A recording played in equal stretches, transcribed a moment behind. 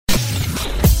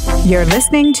You're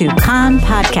listening to Kan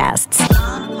Podcasts.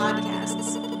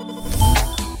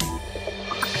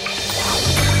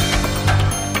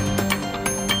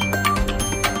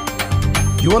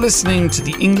 You are listening to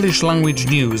the English language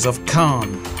news of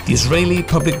Kan, the Israeli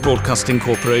Public Broadcasting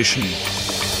Corporation.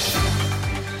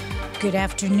 Good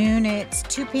afternoon. It's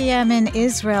 2 p.m. in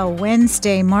Israel,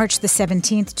 Wednesday, March the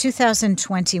 17th,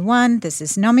 2021. This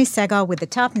is Nomi Segal with the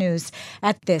top news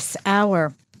at this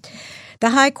hour. The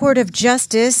High Court of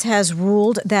Justice has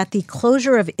ruled that the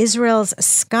closure of Israel's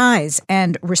skies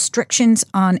and restrictions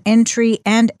on entry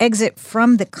and exit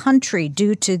from the country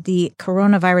due to the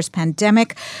coronavirus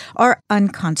pandemic are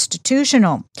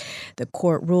unconstitutional. The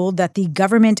court ruled that the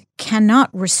government cannot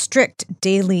restrict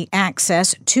daily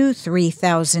access to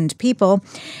 3,000 people.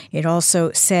 It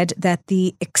also said that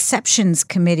the exceptions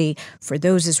committee for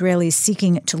those Israelis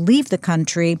seeking to leave the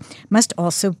country must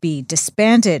also be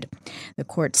disbanded. The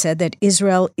court said that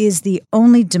Israel is the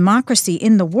only democracy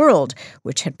in the world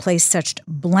which had placed such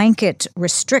blanket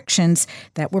restrictions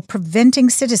that were preventing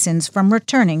citizens from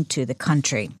returning to the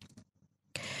country.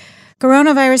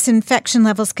 Coronavirus infection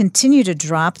levels continue to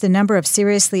drop. The number of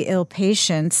seriously ill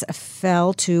patients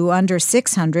fell to under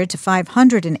 600 to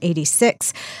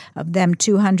 586. Of them,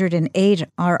 208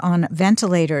 are on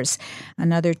ventilators.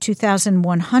 Another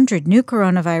 2,100 new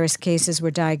coronavirus cases were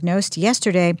diagnosed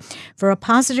yesterday for a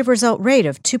positive result rate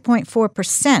of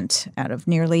 2.4% out of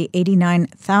nearly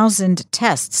 89,000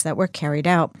 tests that were carried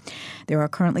out. There are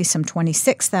currently some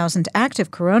 26,000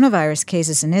 active coronavirus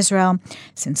cases in Israel.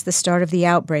 Since the start of the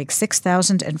outbreak,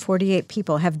 6,048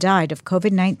 people have died of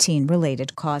COVID-19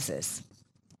 related causes.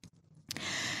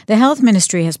 The Health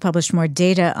Ministry has published more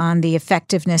data on the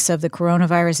effectiveness of the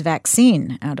coronavirus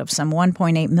vaccine. Out of some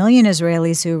 1.8 million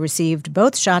Israelis who received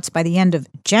both shots by the end of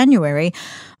January,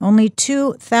 only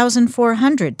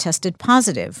 2,400 tested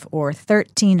positive, or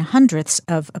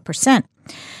 0.13%.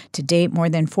 To date, more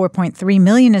than 4.3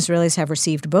 million Israelis have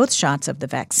received both shots of the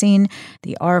vaccine.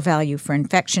 The R value for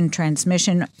infection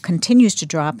transmission continues to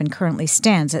drop and currently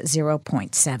stands at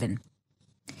 0.7.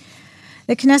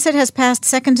 The Knesset has passed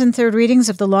second and third readings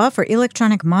of the law for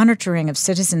electronic monitoring of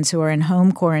citizens who are in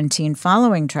home quarantine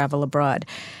following travel abroad.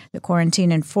 The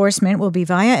quarantine enforcement will be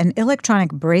via an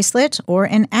electronic bracelet or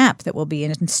an app that will be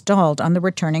installed on the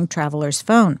returning traveler's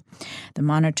phone. The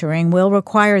monitoring will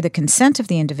require the consent of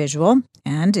the individual,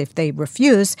 and if they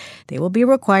refuse, they will be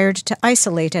required to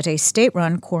isolate at a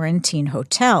state-run quarantine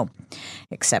hotel.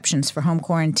 Exceptions for home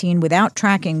quarantine without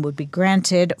tracking would be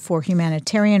granted for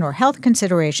humanitarian or health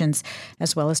considerations,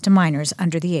 as well as to minors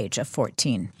under the age of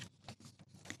 14.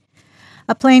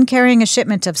 A plane carrying a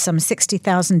shipment of some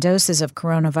 60,000 doses of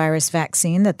coronavirus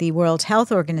vaccine that the World Health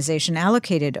Organization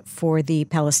allocated for the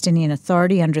Palestinian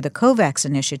Authority under the COVAX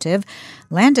initiative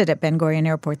landed at Ben Gurion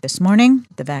Airport this morning.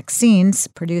 The vaccines,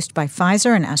 produced by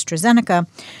Pfizer and AstraZeneca,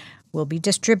 will be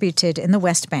distributed in the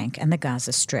West Bank and the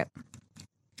Gaza Strip.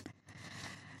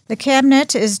 The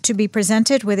Cabinet is to be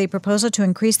presented with a proposal to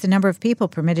increase the number of people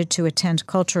permitted to attend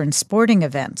culture and sporting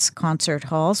events. Concert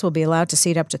halls will be allowed to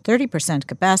seat up to 30%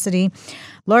 capacity.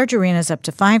 Large arenas up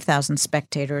to 5,000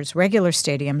 spectators. Regular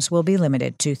stadiums will be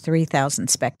limited to 3,000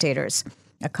 spectators.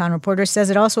 A Kan reporter says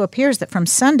it also appears that from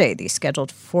Sunday, the scheduled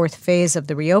fourth phase of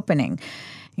the reopening,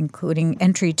 including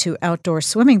entry to outdoor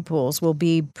swimming pools, will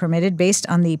be permitted based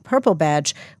on the purple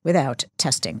badge without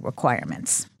testing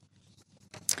requirements.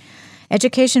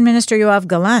 Education Minister Yoav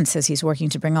Gallant says he's working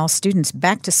to bring all students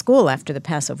back to school after the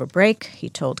Passover break. He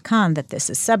told Kan that this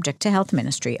is subject to Health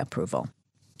Ministry approval.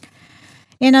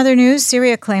 In other news,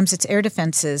 Syria claims its air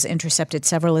defenses intercepted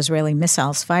several Israeli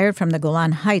missiles fired from the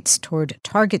Golan Heights toward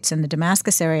targets in the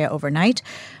Damascus area overnight.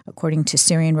 According to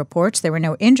Syrian reports, there were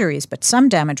no injuries, but some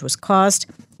damage was caused.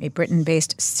 A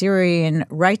Britain-based Syrian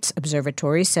Rights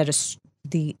Observatory said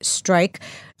the strike,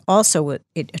 also it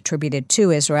attributed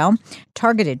to Israel,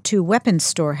 targeted two weapons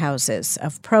storehouses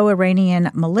of pro-Iranian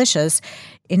militias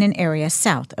in an area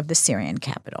south of the Syrian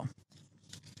capital.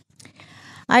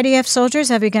 IDF soldiers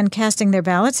have begun casting their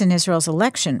ballots in Israel's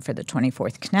election for the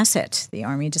 24th Knesset. The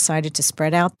army decided to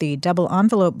spread out the double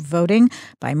envelope voting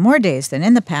by more days than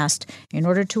in the past in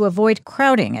order to avoid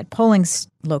crowding at polling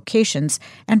locations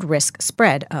and risk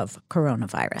spread of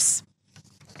coronavirus.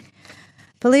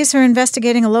 Police are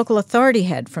investigating a local authority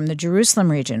head from the Jerusalem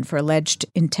region for alleged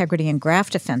integrity and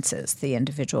graft offenses. The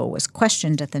individual was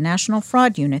questioned at the National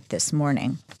Fraud Unit this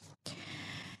morning.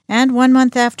 And 1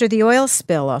 month after the oil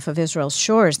spill off of Israel's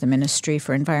shores, the Ministry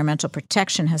for Environmental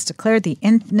Protection has declared the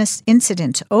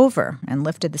incident over and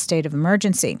lifted the state of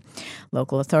emergency.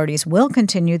 Local authorities will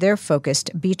continue their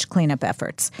focused beach cleanup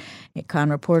efforts. A Khan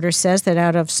reporter says that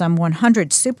out of some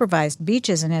 100 supervised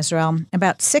beaches in Israel,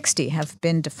 about 60 have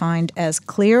been defined as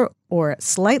clear or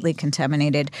slightly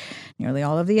contaminated. Nearly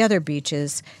all of the other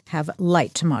beaches have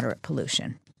light to moderate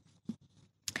pollution.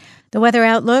 The weather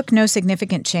outlook, no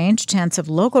significant change. Chance of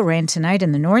local rain tonight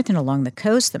in the north and along the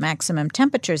coast. The maximum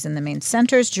temperatures in the main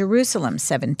centers: Jerusalem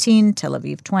 17, Tel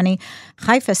Aviv 20,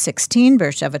 Haifa 16,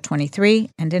 Beersheva 23,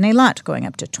 and in Eilat going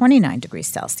up to 29 degrees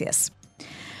Celsius.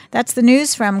 That's the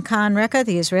news from Khan Reka,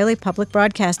 the Israeli Public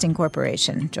Broadcasting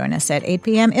Corporation. Join us at 8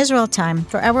 p.m. Israel time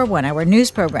for our one-hour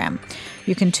news program.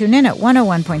 You can tune in at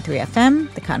 101.3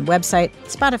 FM, the Khan website,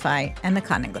 Spotify, and the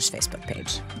Khan English Facebook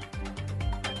page.